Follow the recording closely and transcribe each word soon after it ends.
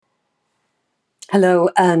Hello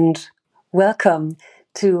and welcome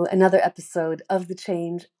to another episode of the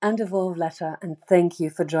Change and Evolve Letter, and thank you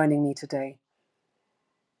for joining me today.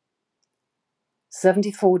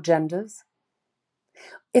 74 genders.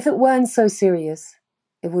 If it weren't so serious,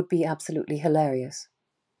 it would be absolutely hilarious.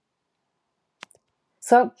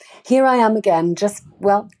 So here I am again,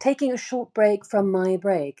 taking a short break from my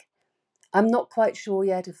break. I'm not quite sure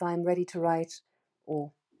yet if I'm ready to write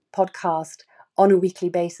or podcast on a weekly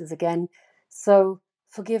basis again, so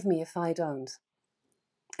forgive me if I don't.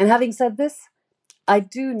 And having said this, I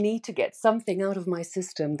do need to get something out of my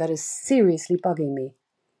system that is seriously bugging me.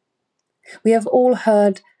 We have all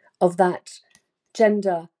heard of that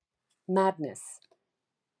gender madness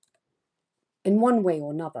in one way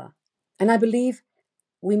or another. And I believe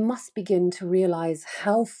we must begin to realize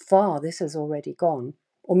how far this has already gone.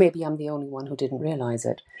 Or maybe I'm the only one who didn't realize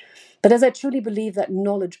it. But as I truly believe that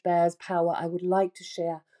knowledge bears power, I would like to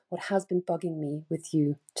share what has been bugging me with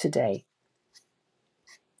you today.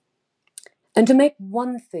 And to make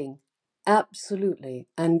one thing absolutely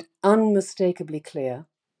and unmistakably clear,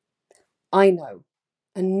 I know,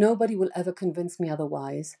 and nobody will ever convince me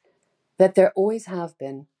otherwise, that there always have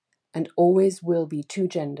been and always will be two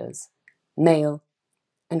genders, male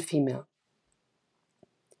and female.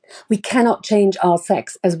 We cannot change our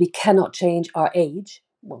sex as we cannot change our age,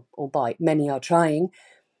 well, albeit many are trying,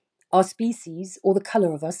 our species, or the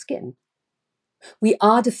colour of our skin. We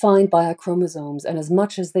are defined by our chromosomes, and as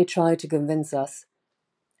much as they try to convince us,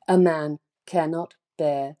 a man cannot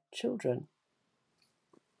bear children.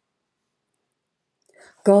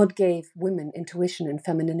 God gave women intuition and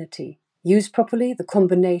femininity. Used properly, the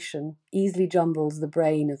combination easily jumbles the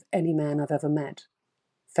brain of any man I've ever met.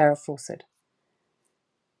 Farrah Fawcett.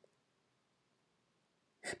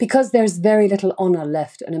 Because there's very little honour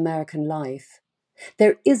left in American life,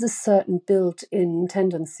 there is a certain built-in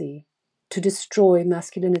tendency to destroy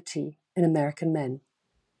masculinity in American men.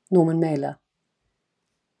 Norman Mailer.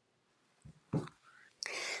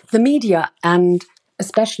 The media, and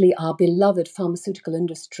especially our beloved pharmaceutical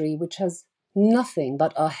industry, which has nothing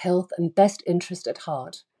but our health and best interest at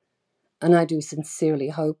heart, and I do sincerely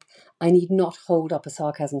hope I need not hold up a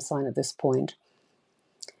sarcasm sign at this point,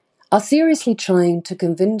 are seriously trying to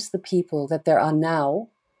convince the people that there are now,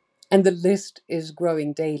 and the list is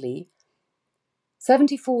growing daily,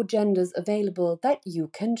 74 genders available that you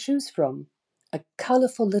can choose from. A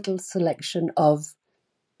colourful little selection of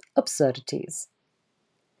absurdities.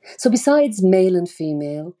 So besides male and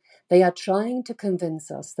female, they are trying to convince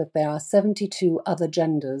us that there are 72 other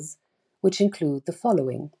genders, which include the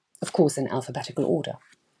following, of course in alphabetical order.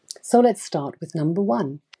 So let's start with number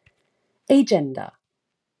 1. Agender.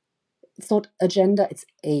 It's not agenda, it's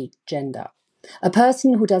a gender. A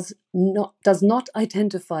person who does not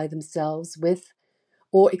identify themselves with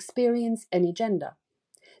or experience any gender.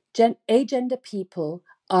 Agender people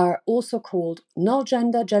are also called null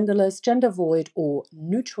gender, genderless, gender void, or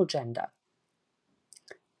neutral gender.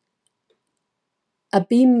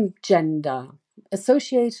 Abimgender,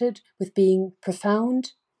 associated with being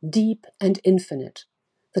profound, deep, and infinite.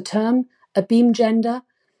 The term abimgender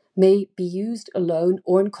may be used alone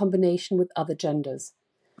or in combination with other genders.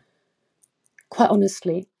 Quite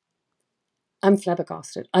honestly, I'm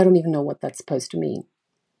flabbergasted. I don't even know what that's supposed to mean.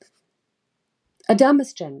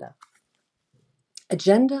 Adamus gender, a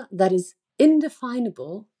gender that is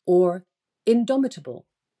indefinable or indomitable.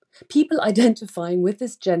 People identifying with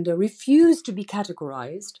this gender refuse to be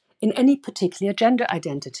categorized in any particular gender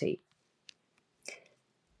identity.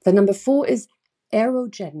 The number 4 is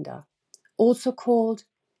aerogender, also called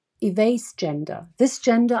evase gender. This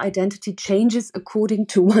gender identity changes according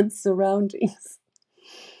to one's surroundings.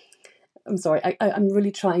 I'm sorry, I'm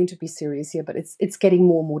really trying to be serious here, but it's getting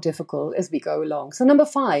more and more difficult as we go along. So number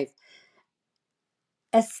 5,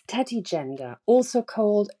 aesthetigender, also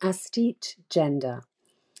called aesthete gender.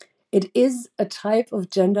 It is a type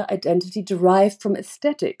of gender identity derived from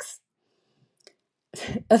aesthetics.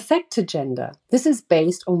 Affectogender. This is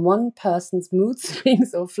based on one person's mood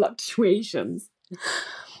swings or fluctuations.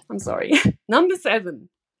 I'm sorry. Number 7.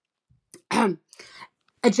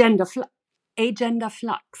 Agenda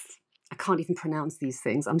flux. I can't even pronounce these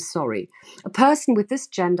things. I'm sorry. A person with this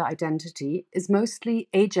gender identity is mostly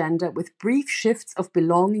agender with brief shifts of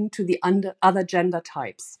belonging to the other gender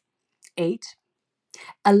types. 8.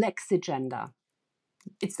 Alexigender.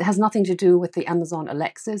 It has nothing to do with the Amazon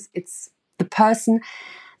Alexis. It's the person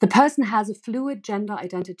has a fluid gender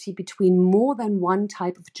identity between more than one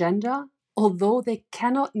type of gender, although they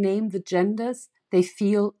cannot name the genders they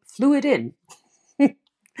feel fluid in.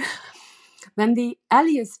 Then the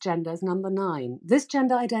alias gender is number 9. This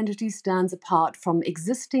gender identity stands apart from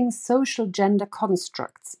existing social gender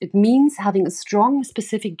constructs. It means having a strong,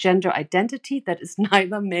 specific gender identity that is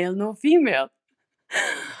neither male nor female.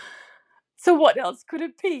 So what else could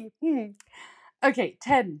it be? Okay,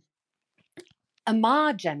 10.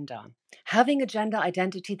 Amagender. Having a gender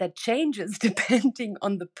identity that changes depending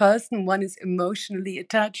on the person one is emotionally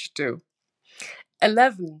attached to.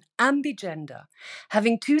 11. Ambigender.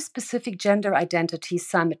 Having two specific gender identities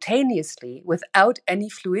simultaneously without any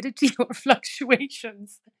fluidity or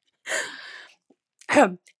fluctuations.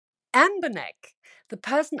 Ambineck. The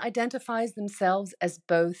person identifies themselves as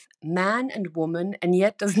both man and woman and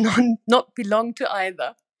yet does not belong to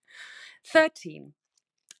either. 13.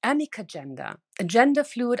 Amicagender, a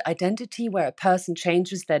gender-fluid identity where a person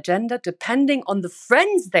changes their gender depending on the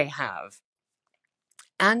friends they have.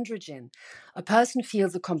 Androgen, a person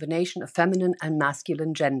feels a combination of feminine and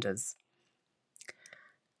masculine genders.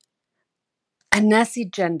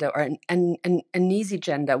 Anesigender or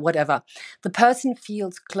anesigender, whatever. The person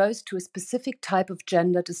feels close to a specific type of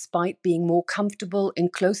gender despite being more comfortable in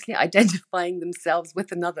closely identifying themselves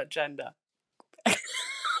with another gender.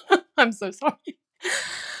 I'm so sorry.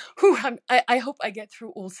 I hope I get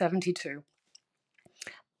through all 72.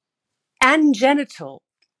 Angenital.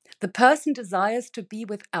 The person desires to be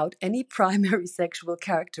without any primary sexual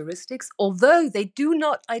characteristics, although they do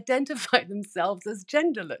not identify themselves as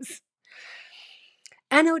genderless.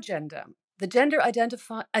 Anogender. The gender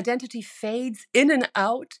identity fades in and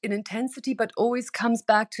out in intensity, but always comes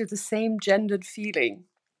back to the same gendered feeling.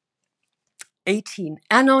 18.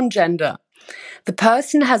 Anongender. The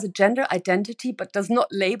person has a gender identity but does not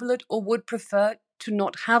label it or would prefer to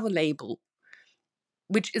not have a label,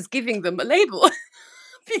 which is giving them a label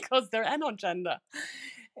because they're anogender.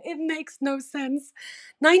 It makes no sense.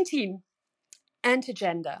 19.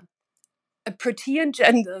 Antigender. A protean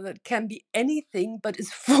gender that can be anything but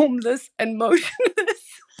is formless and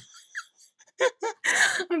motionless.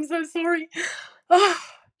 I'm so sorry. Oh,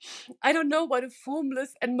 I don't know what a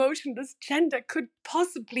formless and motionless gender could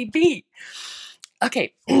possibly be.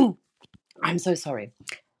 Okay, I'm so sorry.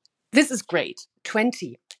 This is great.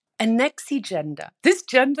 20. Anexigender. This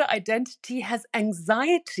gender identity has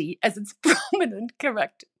anxiety as its prominent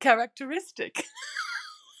characteristic.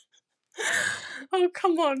 Oh,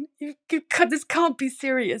 come on. This can't be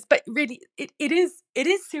serious. But really, it is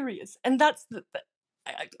serious. And that's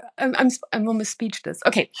I'm almost speechless.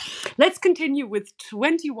 Okay, let's continue with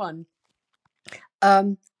 21.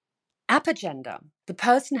 Apagender. The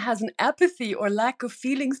person has an apathy or lack of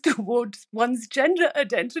feelings towards one's gender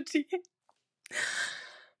identity.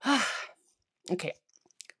 Okay.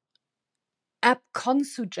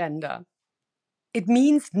 Abconsugender. It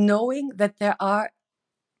means knowing that there are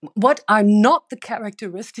what are not the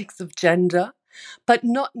characteristics of gender, but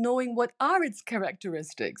not knowing what are its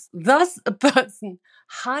characteristics. Thus, a person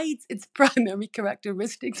hides its primary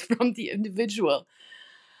characteristics from the individual.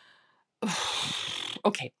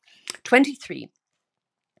 Okay, 23.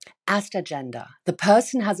 Astragender. The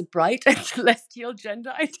person has a bright and celestial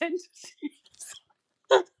gender identity.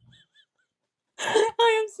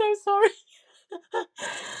 I am so sorry.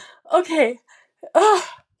 Okay.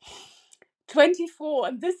 24.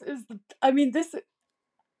 And this is, I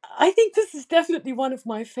think this is definitely one of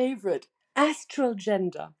my favorite. Astral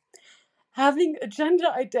gender. Having a gender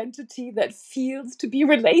identity that feels to be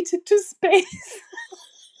related to space.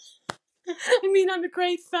 I mean, I'm a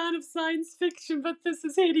great fan of science fiction, but this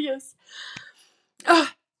is hideous.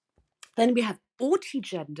 Then we have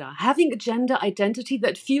autigender, having a gender identity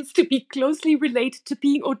that feels to be closely related to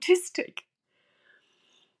being autistic.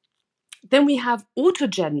 Then we have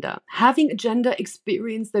autogender, having a gender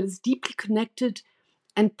experience that is deeply connected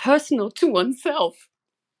and personal to oneself.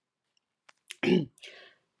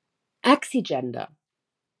 Axigender,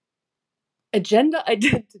 a gender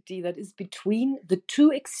identity that is between the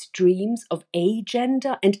two extremes of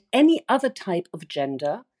agender and any other type of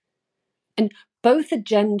gender, and both the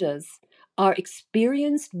genders are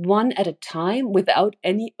experienced one at a time without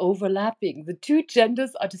any overlapping. The two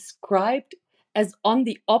genders are described as on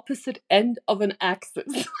the opposite end of an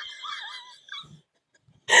axis.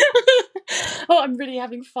 Oh, I'm really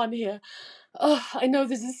having fun here. Oh, I know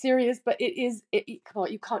this is serious, but come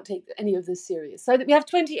on, you can't take any of this serious. So we have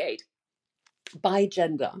 28.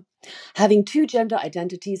 Bigender, having two gender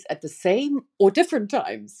identities at the same or different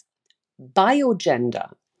times.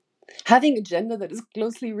 Biogender, having a gender that is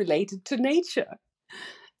closely related to nature.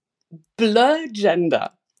 Blur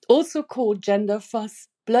gender, also called gender fuss.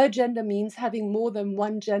 Blur gender means having more than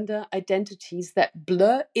one gender identities that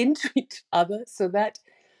blur into each other so that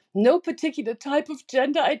No particular type of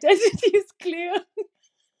gender identity is clear.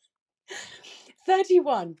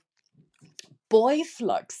 31. Boy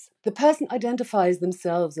flux. The person identifies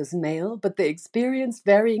themselves as male, but they experience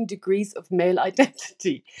varying degrees of male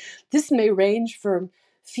identity. This may range from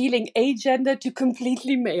feeling agender to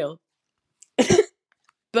completely male.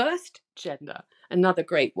 Burst gender, another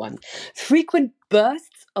great one. Frequent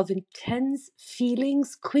bursts of intense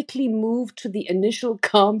feelings quickly move to the initial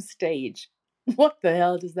calm stage. What the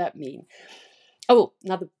hell does that mean? Oh,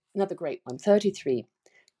 another great one. 33.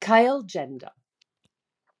 Kyle gender.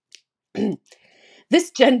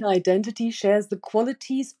 This gender identity shares the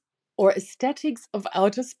qualities or aesthetics of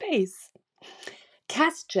outer space.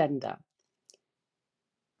 Caste gender.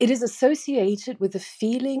 It is associated with the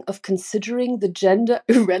feeling of considering the gender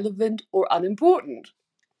irrelevant or unimportant.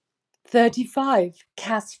 35.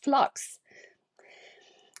 Caste flux.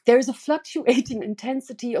 There is a fluctuating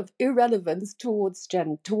intensity of irrelevance toward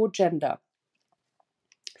gender.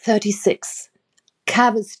 36.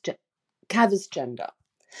 Cavus gender.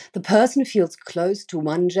 The person feels close to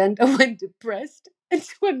one gender when depressed and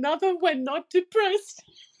to another when not depressed.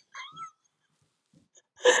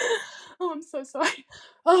 Oh, I'm so sorry.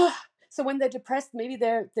 Oh, so when they're depressed, maybe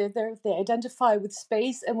they identify with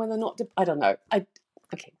space, and when they're not, I don't know.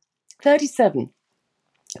 Okay. 37.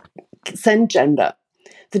 Gender.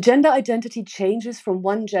 The gender identity changes from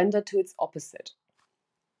one gender to its opposite.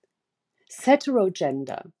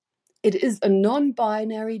 Heterogender. It is a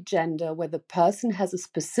non-binary gender where the person has a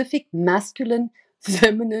specific masculine,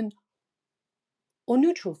 feminine, or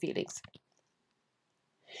neutral feelings.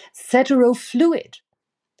 Heterofluid.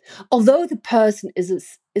 Although the person is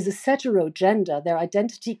a heterogender, their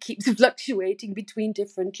identity keeps fluctuating between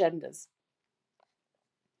different genders.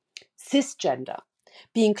 Cisgender.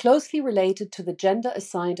 Being closely related to the gender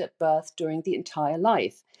assigned at birth during the entire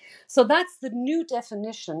life. So that's the new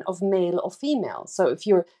definition of male or female. So if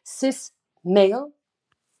you're cis male,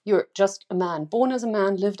 you're just a man, born as a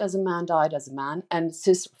man, lived as a man, died as a man. And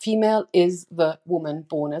cis female is the woman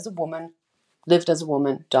born as a woman, lived as a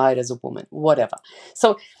woman, died as a woman, whatever.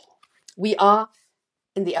 So we are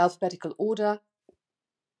in the alphabetical order,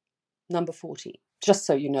 number 40, just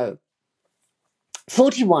so you know.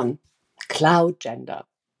 41, cloud gender.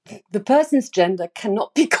 The person's gender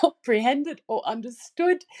cannot be comprehended or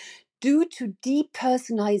understood due to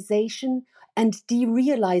depersonalization and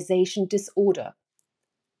derealization disorder.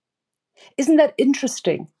 Isn't that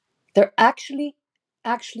interesting? They're actually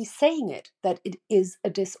saying it, that it is a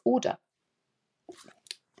disorder.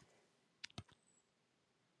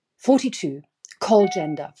 42, call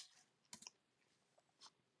gender.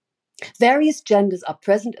 Various genders are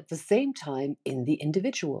present at the same time in the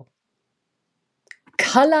individual.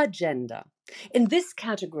 Color gender. In this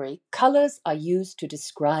category, colors are used to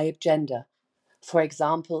describe gender. For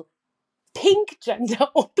example, pink gender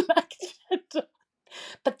or black gender.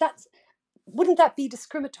 But wouldn't that be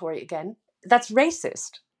discriminatory again? That's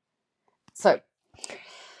racist. So,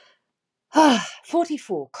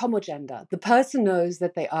 44, comogender. The person knows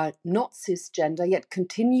that they are not cisgender, yet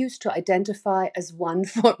continues to identify as one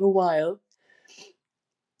for a while.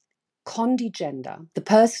 Condigender. The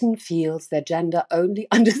person feels their gender only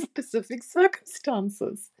under specific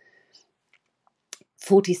circumstances.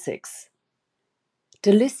 46.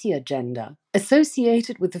 Delicia gender.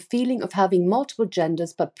 Associated with the feeling of having multiple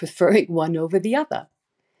genders but preferring one over the other.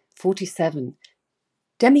 47.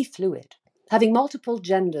 Demifluid. Having multiple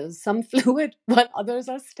genders, some fluid while others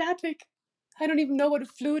are static. I don't even know what a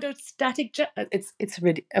fluid or static it's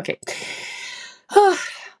really okay.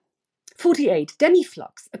 48.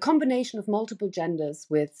 Demiflux, a combination of multiple genders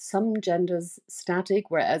with some genders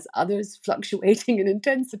static, whereas others fluctuating in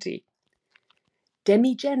intensity.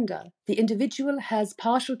 Demigender, the individual has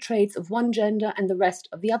partial traits of one gender and the rest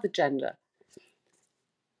of the other gender.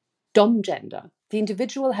 Domgender, the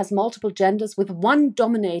individual has multiple genders with one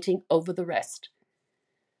dominating over the rest.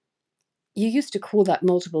 You used to call that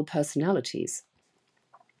multiple personalities.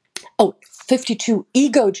 52,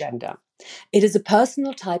 egogender. It is a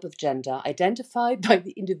personal type of gender identified by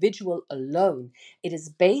the individual alone. It is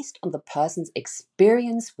based on the person's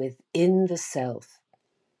experience within the self.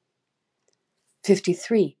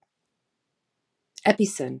 53,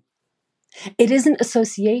 epicene. It is an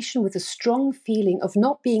association with a strong feeling of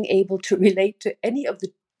not being able to relate to any of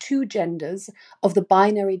the two genders of the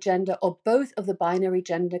binary gender or both of the binary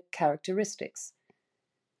gender characteristics.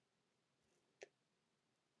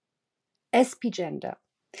 Espigender.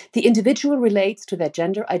 The individual relates to their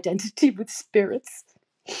gender identity with spirits.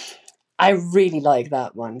 I really like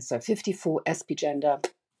that one. So 54, espigender,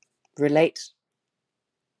 relate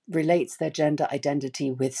relates their gender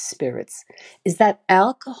identity with spirits. Is that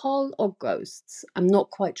alcohol or ghosts? I'm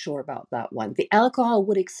not quite sure about that one. The alcohol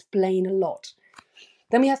would explain a lot.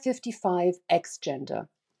 Then we have 55, X gender,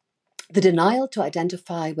 the denial to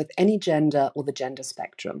identify with any gender or the gender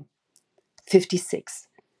spectrum. 56,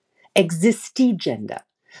 existee gender.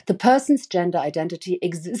 The person's gender identity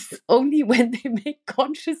exists only when they make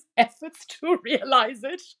conscious efforts to realize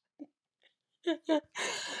it.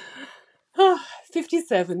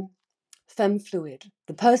 57, femme fluid.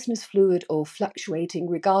 The person is fluid or fluctuating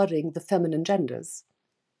regarding the feminine genders.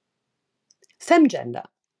 Femgender,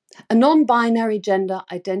 a non-binary gender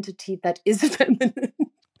identity that is feminine.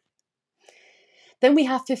 Then we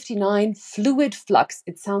have 59, fluid flux.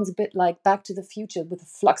 It sounds a bit like Back to the Future with a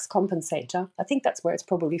flux compensator. I think that's where it's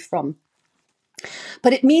probably from.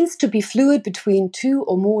 But it means to be fluid between two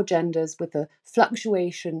or more genders with a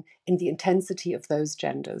fluctuation in the intensity of those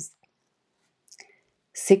genders.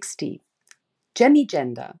 60,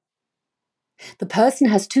 gemigender. The person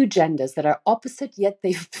has two genders that are opposite, yet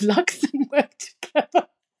they flux and work together.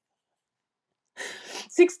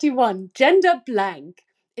 61, gender blank.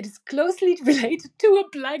 It is closely related to a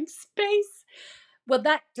blank space. Well,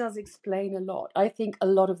 that does explain a lot. I think a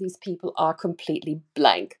lot of these people are completely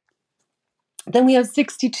blank. Then we have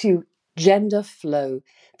 62, gender flow.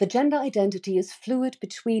 The gender identity is fluid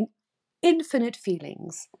between infinite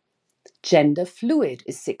feelings. Gender fluid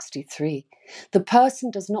is 63. The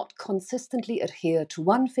person does not consistently adhere to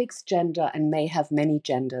one fixed gender and may have many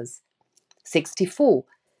genders. 64,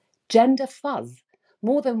 gender fuzz.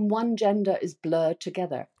 More than one gender is blurred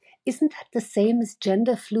together. Isn't that the same as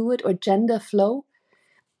gender fluid or gender flow?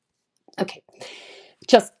 Okay,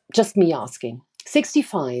 just me asking.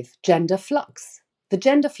 65, gender flux. The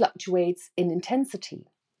gender fluctuates in intensity.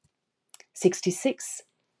 66,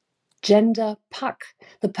 gender puck.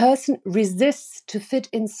 The person resists to fit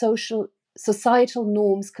in societal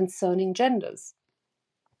norms concerning genders.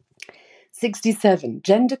 67,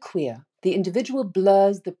 gender queer. The individual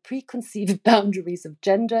blurs the preconceived boundaries of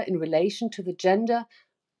gender in relation to the gender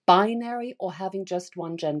binary or having just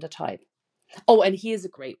one gender type. Oh, and here's a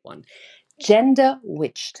great one. Gender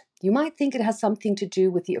witched. You might think it has something to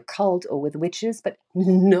do with the occult or with witches, but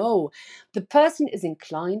no. The person is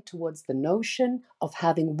inclined towards the notion of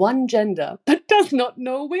having one gender, but does not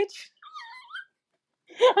know which.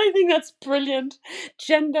 I think that's brilliant.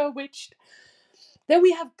 Gender witched. Then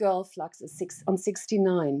we have girl flux on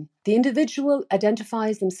 69. The individual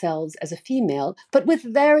identifies themselves as a female, but with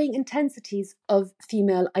varying intensities of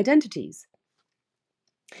female identities.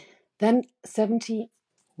 Then 70,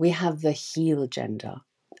 we have the heal gender,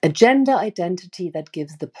 a gender identity that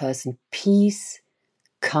gives the person peace,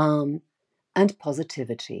 calm, and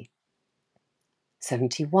positivity.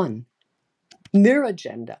 71, mirror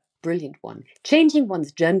gender, brilliant one, changing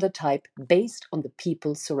one's gender type based on the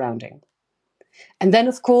people surrounding. And then,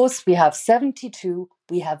 of course, we have 72,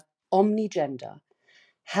 we have omnigender,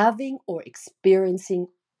 having or experiencing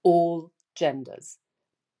all genders.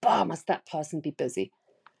 Bah, must that person be busy.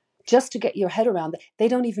 Just to get your head around that, they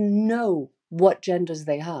don't even know what genders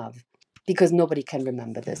they have because nobody can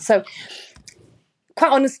remember this. So,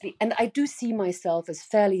 quite honestly, and I do see myself as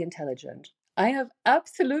fairly intelligent, I have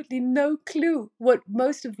absolutely no clue what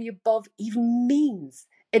most of the above even means.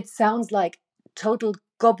 It sounds like total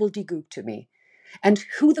gobbledygook to me. And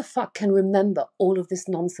who the fuck can remember all of this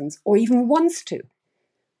nonsense or even wants to?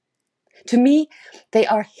 To me, they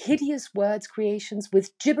are hideous words creations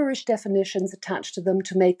with gibberish definitions attached to them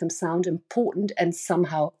to make them sound important and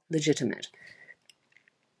somehow legitimate.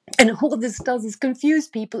 And all this does is confuse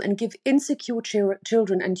people and give insecure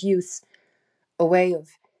children and youths a way of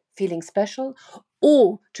feeling special,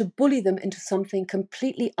 or to bully them into something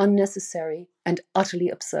completely unnecessary and utterly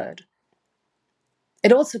absurd.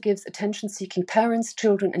 It also gives attention-seeking parents,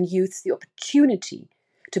 children, and youths the opportunity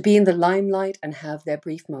to be in the limelight and have their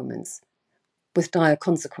brief moments, with dire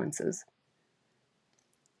consequences.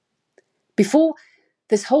 Before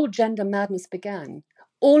this whole gender madness began,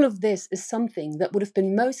 all of this is something that would have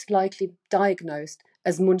been most likely diagnosed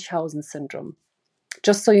as Munchausen syndrome.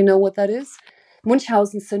 Just so you know what that is,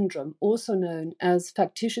 Munchausen syndrome, also known as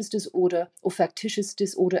factitious disorder or factitious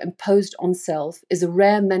disorder imposed on self, is a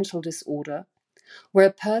rare mental disorder where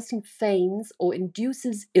a person feigns or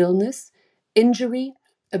induces illness, injury,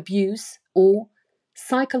 abuse, or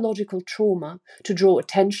psychological trauma to draw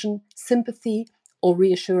attention, sympathy, or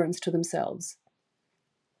reassurance to themselves.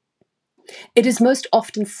 It is most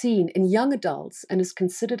often seen in young adults and is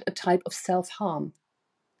considered a type of self-harm.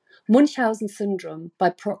 Munchausen syndrome, by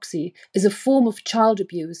proxy, is a form of child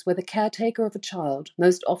abuse where the caretaker of a child,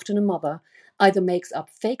 most often a mother, either makes up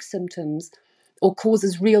fake symptoms or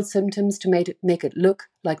causes real symptoms to make it look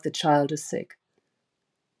like the child is sick.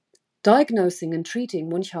 Diagnosing and treating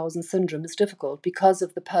Munchausen syndrome is difficult because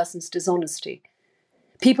of the person's dishonesty.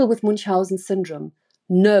 People with Munchausen syndrome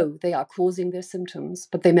know they are causing their symptoms,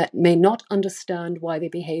 but they may not understand why they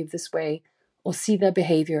behave this way or see their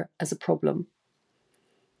behavior as a problem.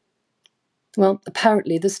 Well,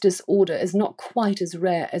 apparently this disorder is not quite as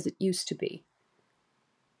rare as it used to be.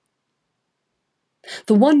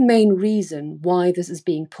 The one main reason why this is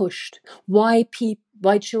being pushed, why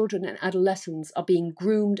children and adolescents are being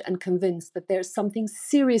groomed and convinced that there's something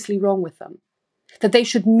seriously wrong with them, that they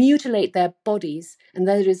should mutilate their bodies and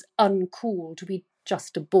that it is uncool to be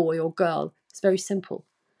just a boy or girl, is very simple.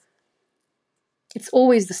 It's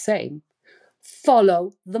always the same.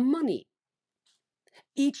 Follow the money.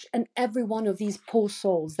 Each and every one of these poor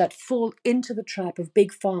souls that fall into the trap of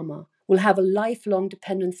Big Pharma will have a lifelong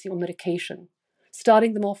dependency on medication,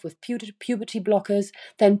 starting them off with puberty blockers,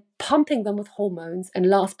 then pumping them with hormones, and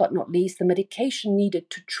last but not least, the medication needed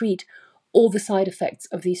to treat all the side effects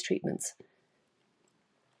of these treatments.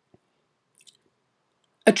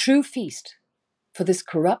 A true feast for this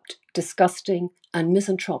corrupt, disgusting, and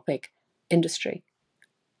misanthropic industry.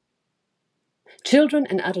 Children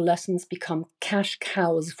and adolescents become cash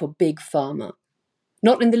cows for Big Pharma,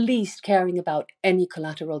 not in the least caring about any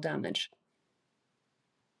collateral damage.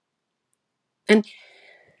 And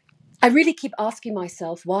I really keep asking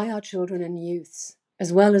myself why our children and youths,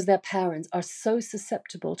 as well as their parents, are so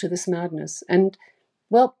susceptible to this madness. And,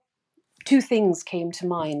 well, two things came to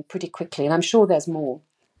mind pretty quickly, and I'm sure there's more.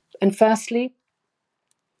 And firstly,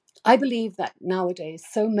 I believe that nowadays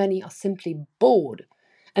so many are simply bored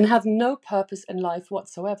and have no purpose in life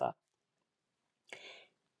whatsoever.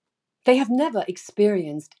 They have never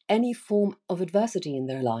experienced any form of adversity in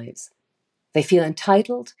their lives. They feel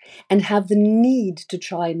entitled and have the need to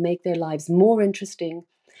try and make their lives more interesting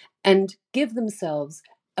and give themselves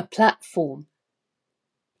a platform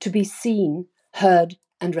to be seen, heard,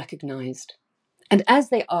 and recognized. And as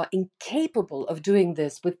they are incapable of doing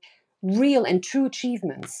this with real and true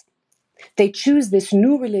achievements, they choose this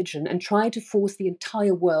new religion and try to force the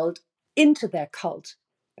entire world into their cult,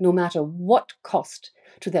 no matter what cost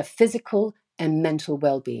to their physical and mental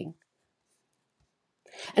well-being.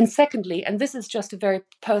 And secondly, and this is just a very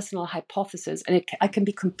personal hypothesis, and I can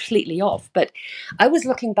be completely off, but I was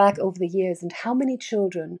looking back over the years and how many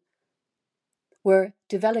children were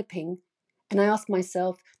developing, and I asked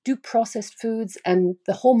myself, do processed foods and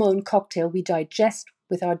the hormone cocktail we digest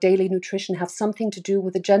with our daily nutrition have something to do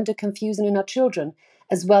with the gender confusion in our children,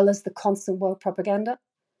 as well as the constant woke propaganda?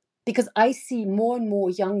 Because I see more and more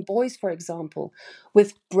young boys, for example,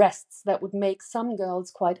 with breasts that would make some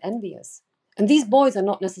girls quite envious. And these boys are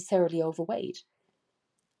not necessarily overweight.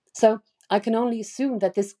 So I can only assume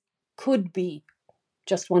that this could be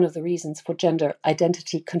just one of the reasons for gender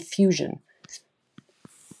identity confusion.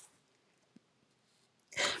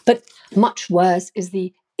 But much worse is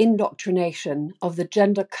the indoctrination of the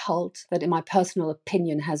gender cult that, in my personal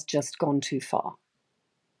opinion, has just gone too far.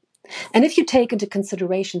 And if you take into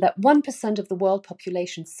consideration that 1% of the world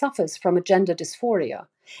population suffers from a gender dysphoria,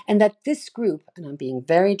 and that this group, and I'm being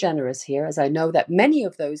very generous here, as I know that many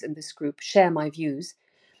of those in this group share my views,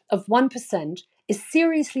 of 1% is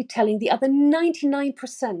seriously telling the other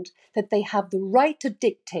 99% that they have the right to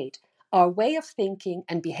dictate our way of thinking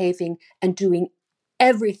and behaving and doing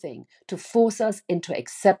everything to force us into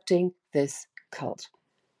accepting this cult.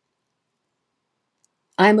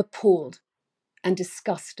 I am appalled and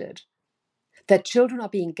disgusted that children are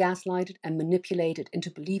being gaslighted and manipulated into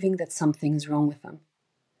believing that something is wrong with them.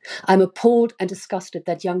 I'm appalled and disgusted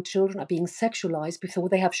that young children are being sexualized before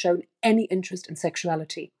they have shown any interest in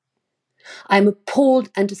sexuality. I'm appalled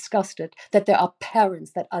and disgusted that there are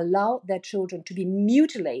parents that allow their children to be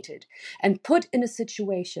mutilated and put in a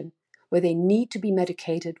situation where they need to be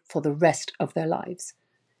medicated for the rest of their lives.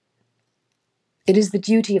 It is the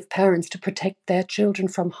duty of parents to protect their children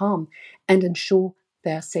from harm and ensure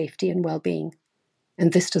their safety and well-being.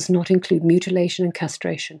 And this does not include mutilation and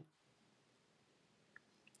castration.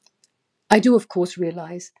 I do, of course,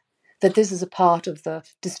 realize that this is a part of the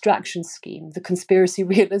distraction scheme, the conspiracy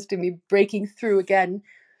realist in me breaking through again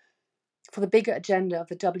for the bigger agenda of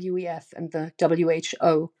the WEF and the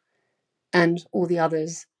WHO and all the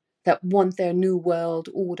others that want their new world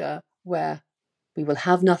order where we will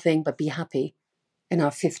have nothing but be happy in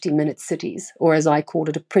our 50-minute cities, or as I called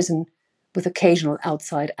it, a prison with occasional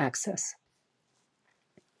outside access.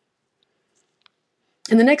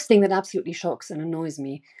 And the next thing that absolutely shocks and annoys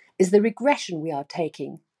me is the regression we are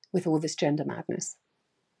taking with all this gender madness.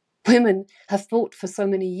 Women have fought for so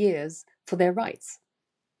many years for their rights.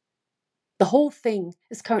 The whole thing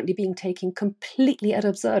is currently being taken completely ad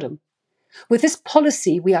absurdum. With this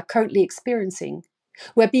policy we are currently experiencing,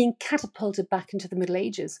 we're being catapulted back into the Middle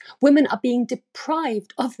Ages. Women are being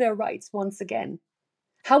deprived of their rights once again.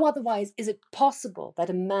 How otherwise is it possible that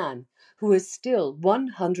a man who is still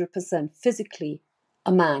 100% physically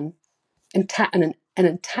a man, an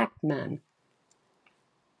intact man,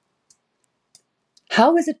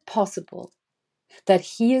 how is it possible that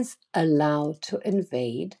he is allowed to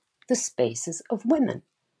invade the spaces of women,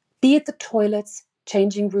 be it the toilets,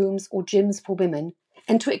 changing rooms, or gyms for women,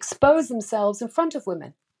 and to expose themselves in front of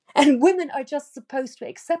women? And women are just supposed to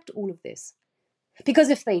accept all of this. Because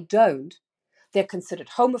if they don't, they're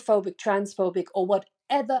considered homophobic, transphobic, or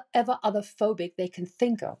whatever other phobic they can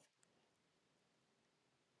think of.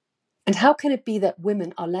 And how can it be that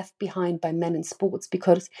women are left behind by men in sports?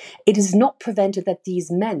 Because it is not prevented that these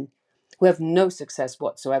men, who have no success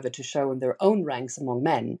whatsoever to show in their own ranks among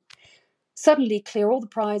men, suddenly clear all the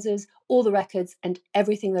prizes, all the records, and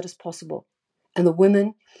everything that is possible. And the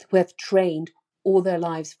women who have trained all their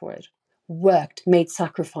lives for it, worked, made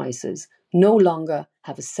sacrifices, no longer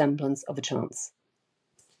have a semblance of a chance.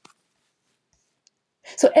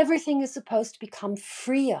 So everything is supposed to become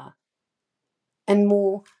freer and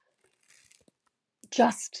more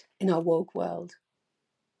just in our woke world.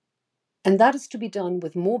 And that is to be done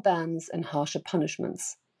with more bans and harsher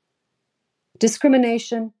punishments.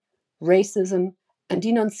 Discrimination, racism, and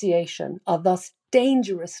denunciation are thus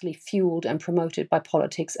dangerously fueled and promoted by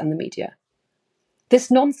politics and the media.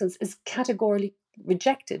 This nonsense is categorically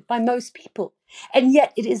rejected by most people, and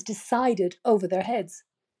yet it is decided over their heads.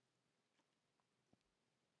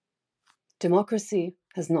 Democracy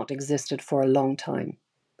has not existed for a long time.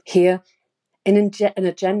 Here, an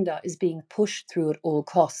agenda is being pushed through at all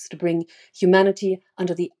costs to bring humanity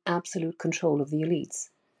under the absolute control of the elites.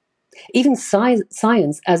 Even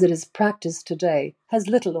science, as it is practiced today, has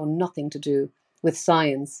little or nothing to do with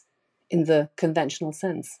science in the conventional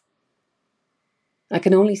sense. I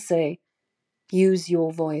can only say, use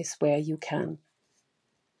your voice where you can.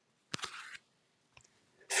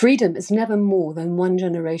 Freedom is never more than one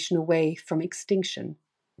generation away from extinction.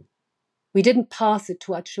 We didn't pass it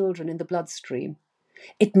to our children in the bloodstream.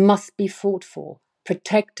 It must be fought for,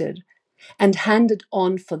 protected, and handed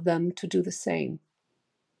on for them to do the same.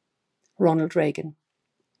 Ronald Reagan.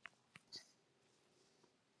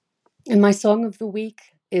 And my song of the week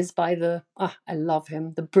is by I love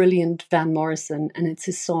him, the brilliant Van Morrison, and it's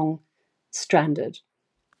his song, Stranded.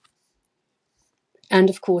 And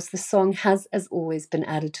of course, the song has, as always, been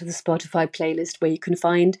added to the Spotify playlist where you can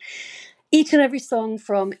find each and every song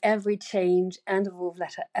from every change and evolve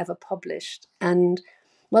letter ever published. And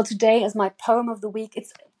well, today as my poem of the week,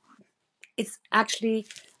 it's actually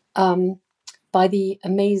by the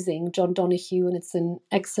amazing John Donahue, and it's an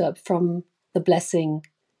excerpt from The Blessing,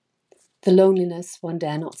 The Loneliness One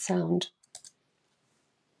Dare Not Sound.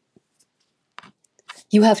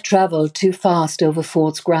 You have travelled too fast over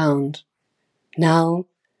false ground. Now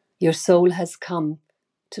your soul has come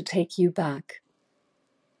to take you back.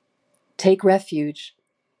 Take refuge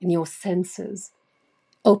in your senses.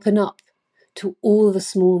 Open up to all the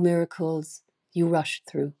small miracles you rushed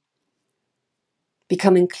through.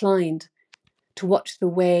 Become inclined to watch the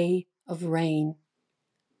way of rain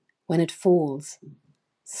when it falls,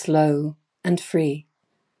 slow and free.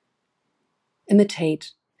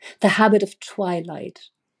 Imitate the habit of twilight,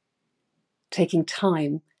 taking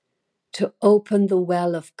time to open the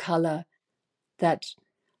well of colour that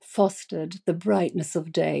fostered the brightness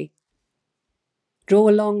of day. Draw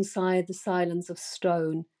alongside the silence of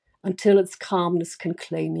stone until its calmness can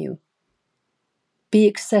claim you. Be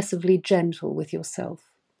excessively gentle with yourself.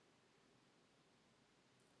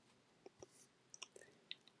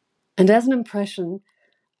 And as an impression,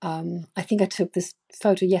 I think I took this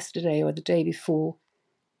photo yesterday or the day before.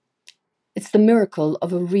 It's the miracle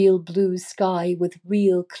of a real blue sky with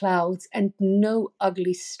real clouds and no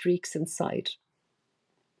ugly streaks in sight.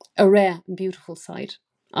 A rare and beautiful sight,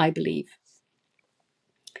 I believe.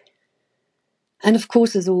 And of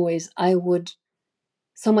course, as always, I would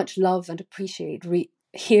so much love and appreciate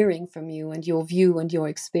hearing from you and your view and your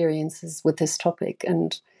experiences with this topic.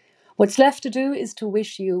 And what's left to do is to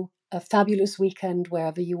wish you a fabulous weekend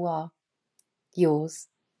wherever you are. Yours,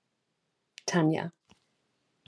 Tanya.